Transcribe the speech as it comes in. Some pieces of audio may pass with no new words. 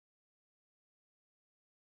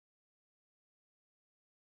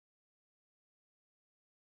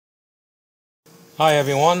Hi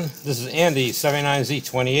everyone, this is Andy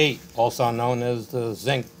 79Z28, also known as the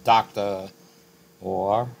Zinc Doctor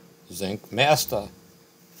or Zinc Master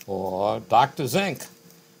or Dr. Zinc.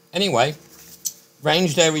 Anyway,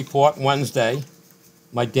 range day report Wednesday.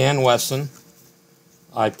 My Dan Wesson.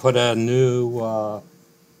 I put a new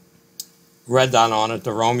red dot on it,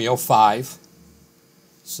 the Romeo 5.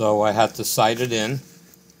 So I had to sight it in.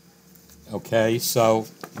 Okay, so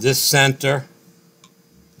this center.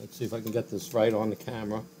 Let's see if I can get this right on the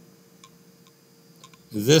camera.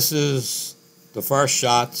 This is the first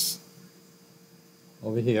shots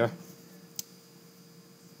over here.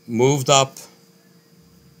 Moved up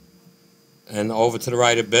and over to the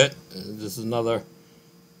right a bit. This is another,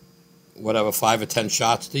 whatever, 5 or 10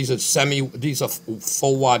 shots. These are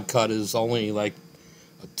full wad cutters, only like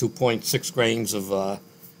 2.6 grains of a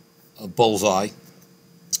bullseye.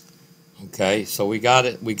 Okay, so we got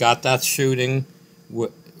it. We got that shooting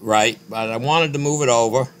right, but I wanted to move it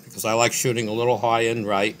over because I like shooting a little high and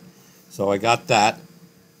right. So I got that.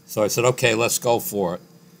 So I said, okay, let's go for it.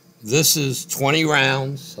 This is 20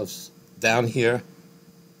 rounds of down here.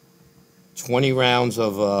 20 rounds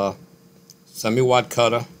of semi-wad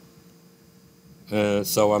cutter.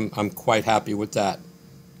 So I'm quite happy with that.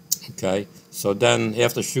 Okay, so then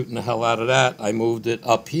after shooting the hell out of that, I moved it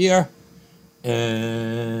up here,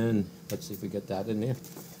 and let's see if we get that in there.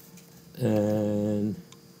 And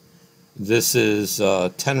this is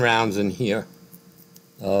 10 rounds in here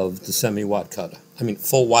of the semi-wad cutter. I mean,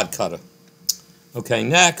 full wad cutter. Okay,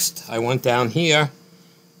 next, I went down here.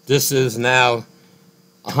 This is now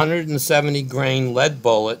 170 grain lead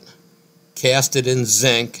bullet, casted in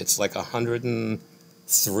zinc. It's like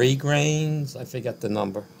 103 grains. I forget the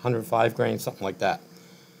number. 105 grains, something like that.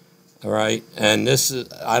 All right, and this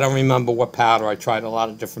is, I don't remember what powder. I tried a lot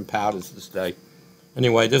of different powders this day.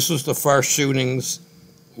 Anyway, this was the first shootings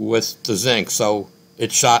with the zinc, so it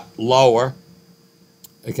shot lower,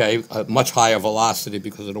 okay, a much higher velocity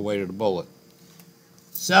because of the weight of the bullet.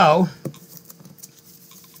 So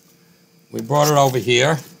we brought it over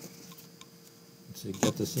here. Let's see,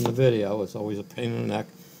 get this in the video. It's always a pain in the neck.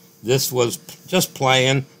 This was just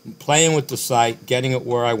playing with the sight, getting it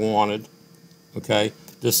where I wanted. Okay,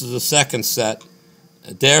 this is the second set.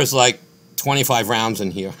 There's like 25 rounds in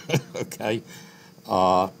here. Okay.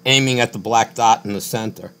 Aiming at the black dot in the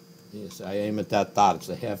center. Yes, I aim at that dot. It's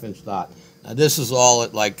a half-inch dot. Now this is all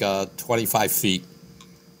at like 25 feet.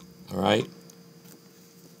 All right.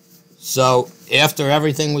 So after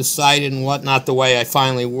everything was sighted and whatnot, the way I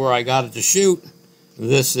finally where I got it to shoot,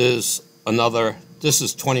 this is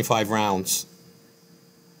 25 rounds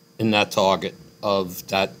in that target of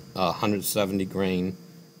that 170 grain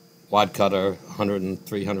wad cutter,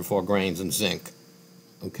 103, 104 grains in zinc.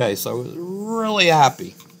 Okay, so I was really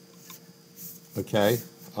happy. Okay.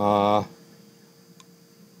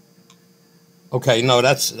 Okay, no,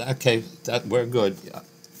 that's okay. That we're good.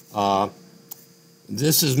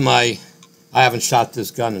 This is I haven't shot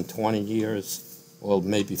this gun in 20 years, well,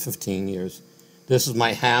 maybe 15 years. This is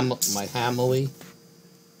my Hamley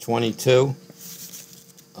 22.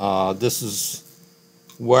 This is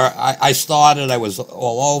where I started. I was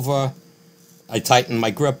all over. I tightened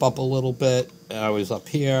my grip up a little bit. I was up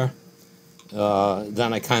here.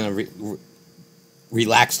 Then I kind of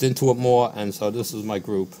relaxed into it more, and so this is my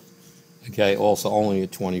group. Okay, also only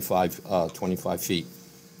at 25 feet.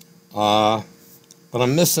 But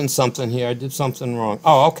I'm missing something here. I did something wrong.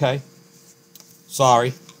 Oh, okay.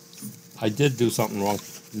 Sorry. I did do something wrong.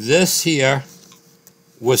 This here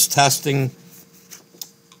was testing.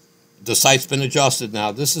 The sight's been adjusted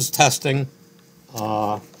now. This is testing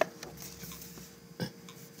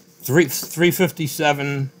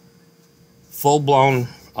 357 full-blown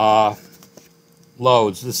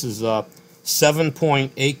loads. This is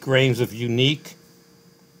 7.8 grains of unique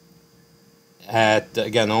at,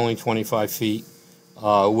 again, only 25 feet,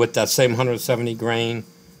 with that same 170 grain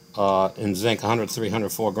in zinc, 103,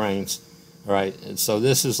 104 grains. All right, and so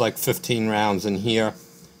this is like 15 rounds in here.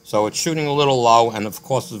 So it's shooting a little low, and of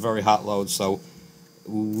course it's a very hot load, so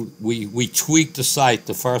we tweaked the sight.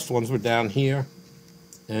 The first ones were down here,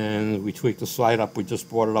 and we tweaked the sight up. We just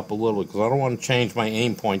brought it up a little because I don't want to change my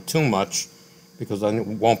aim point too much because I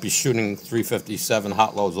won't be shooting 357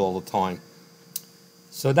 hot loads all the time.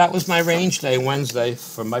 So that was my range day Wednesday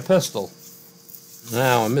for my pistol.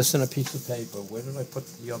 Now I'm missing a piece of paper. Where did I put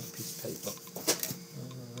the other piece of paper?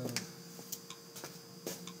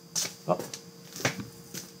 Oh.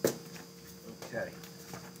 Okay.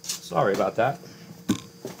 Sorry about that.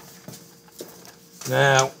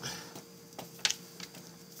 Now,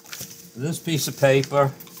 this piece of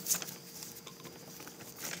paper,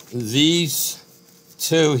 these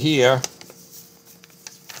two here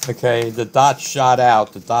Okay, the dots shot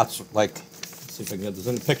out. The dots, like, let's see if I can get this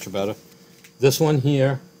in the picture better. This one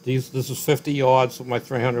here, this is 50 yards with my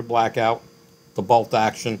 300 blackout, the bolt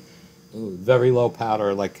action. Very low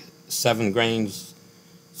powder, like 7 grains,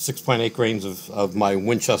 6.8 grains of my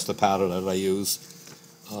Winchester powder that I use.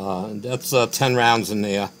 And that's 10 rounds in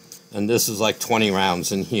there, and this is like 20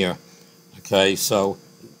 rounds in here. Okay, so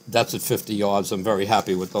that's at 50 yards. I'm very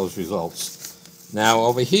happy with those results. Now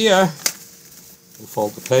over here, we'll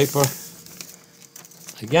fold the paper.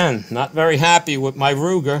 Again, not very happy with my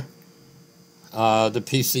Ruger, the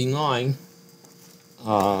PC9.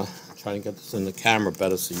 Trying to get this in the camera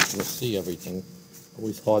better so you can see everything.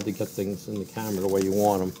 Always hard to get things in the camera the way you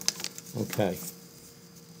want them. Okay.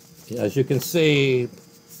 As you can see,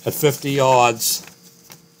 at 50 yards,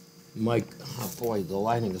 oh boy, the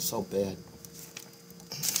lighting is so bad.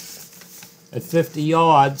 At 50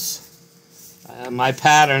 yards, my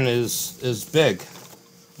pattern is big.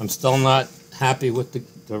 I'm still not happy with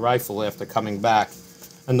the rifle after coming back.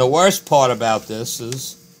 And the worst part about this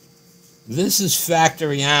is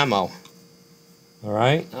factory ammo. All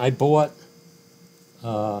right, I bought.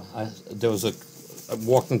 I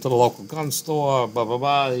walked into the local gun store. Blah blah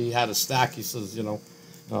blah. He had a stack. He says, you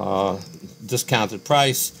know, discounted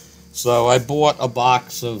price. So I bought a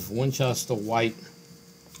box of Winchester white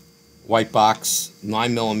box,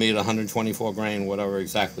 9mm, 124 grain, whatever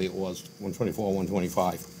exactly it was, 124,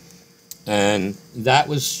 125, and that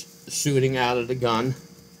was shooting out of the gun.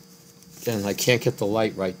 Again, I can't get the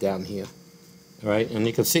light right down here. All right, and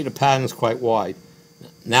you can see the pattern is quite wide.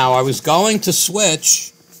 Now, I was going to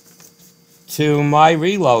switch to my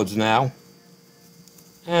reloads now,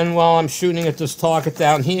 and while I'm shooting at this target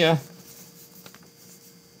down here,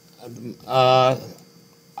 I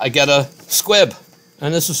get a squib,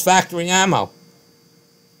 and this is factory ammo.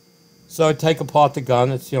 So I take apart the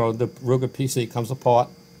gun. It's, you know, the Ruger PC comes apart,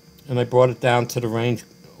 and I brought it down to the range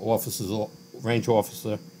officer.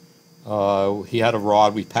 He had a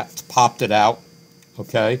rod. We popped it out.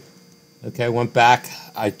 Okay, went back.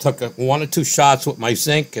 I took 1 or 2 shots with my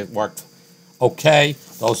Zinc. It worked okay.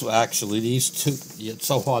 Those were actually these two. It's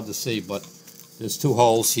so hard to see, but there's 2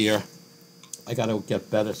 holes here. I got to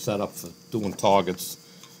get better set up for doing targets.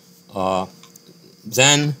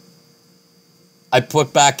 Then I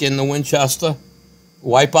put back in the Winchester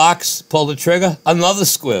white box, pulled the trigger, another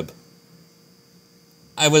squib.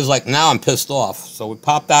 I was like, now I'm pissed off. So we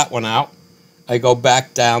popped that one out. I go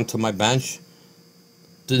back down to my bench.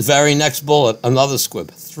 The very next bullet, another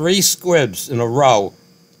squib. 3 squibs in a row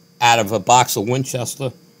out of a box of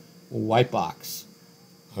Winchester white box.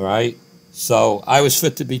 All right? So I was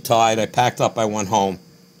fit to be tied. I packed up. I went home.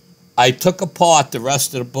 I took apart the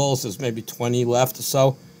rest of the bullets. There's maybe 20 left or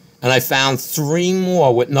so. And I found 3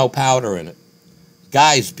 more with no powder in it.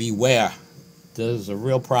 Guys, beware. There's a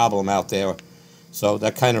real problem out there. So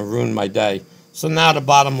that kind of ruined my day. So now the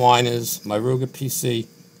bottom line is my Ruger PC,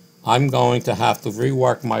 I'm going to have to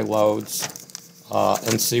rework my loads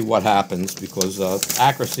and see what happens because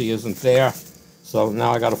accuracy isn't there. So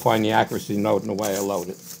now I got to find the accuracy node in the way I load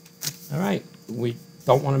it. All right. We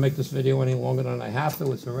don't want to make this video any longer than I have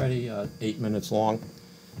to. It's already 8 minutes long.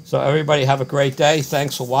 So everybody have a great day.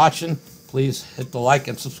 Thanks for watching. Please hit the like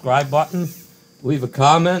and subscribe button. Leave a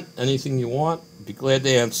comment, anything you want. Be glad to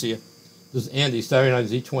answer you. This is Andy,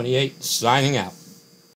 79Z28, signing out.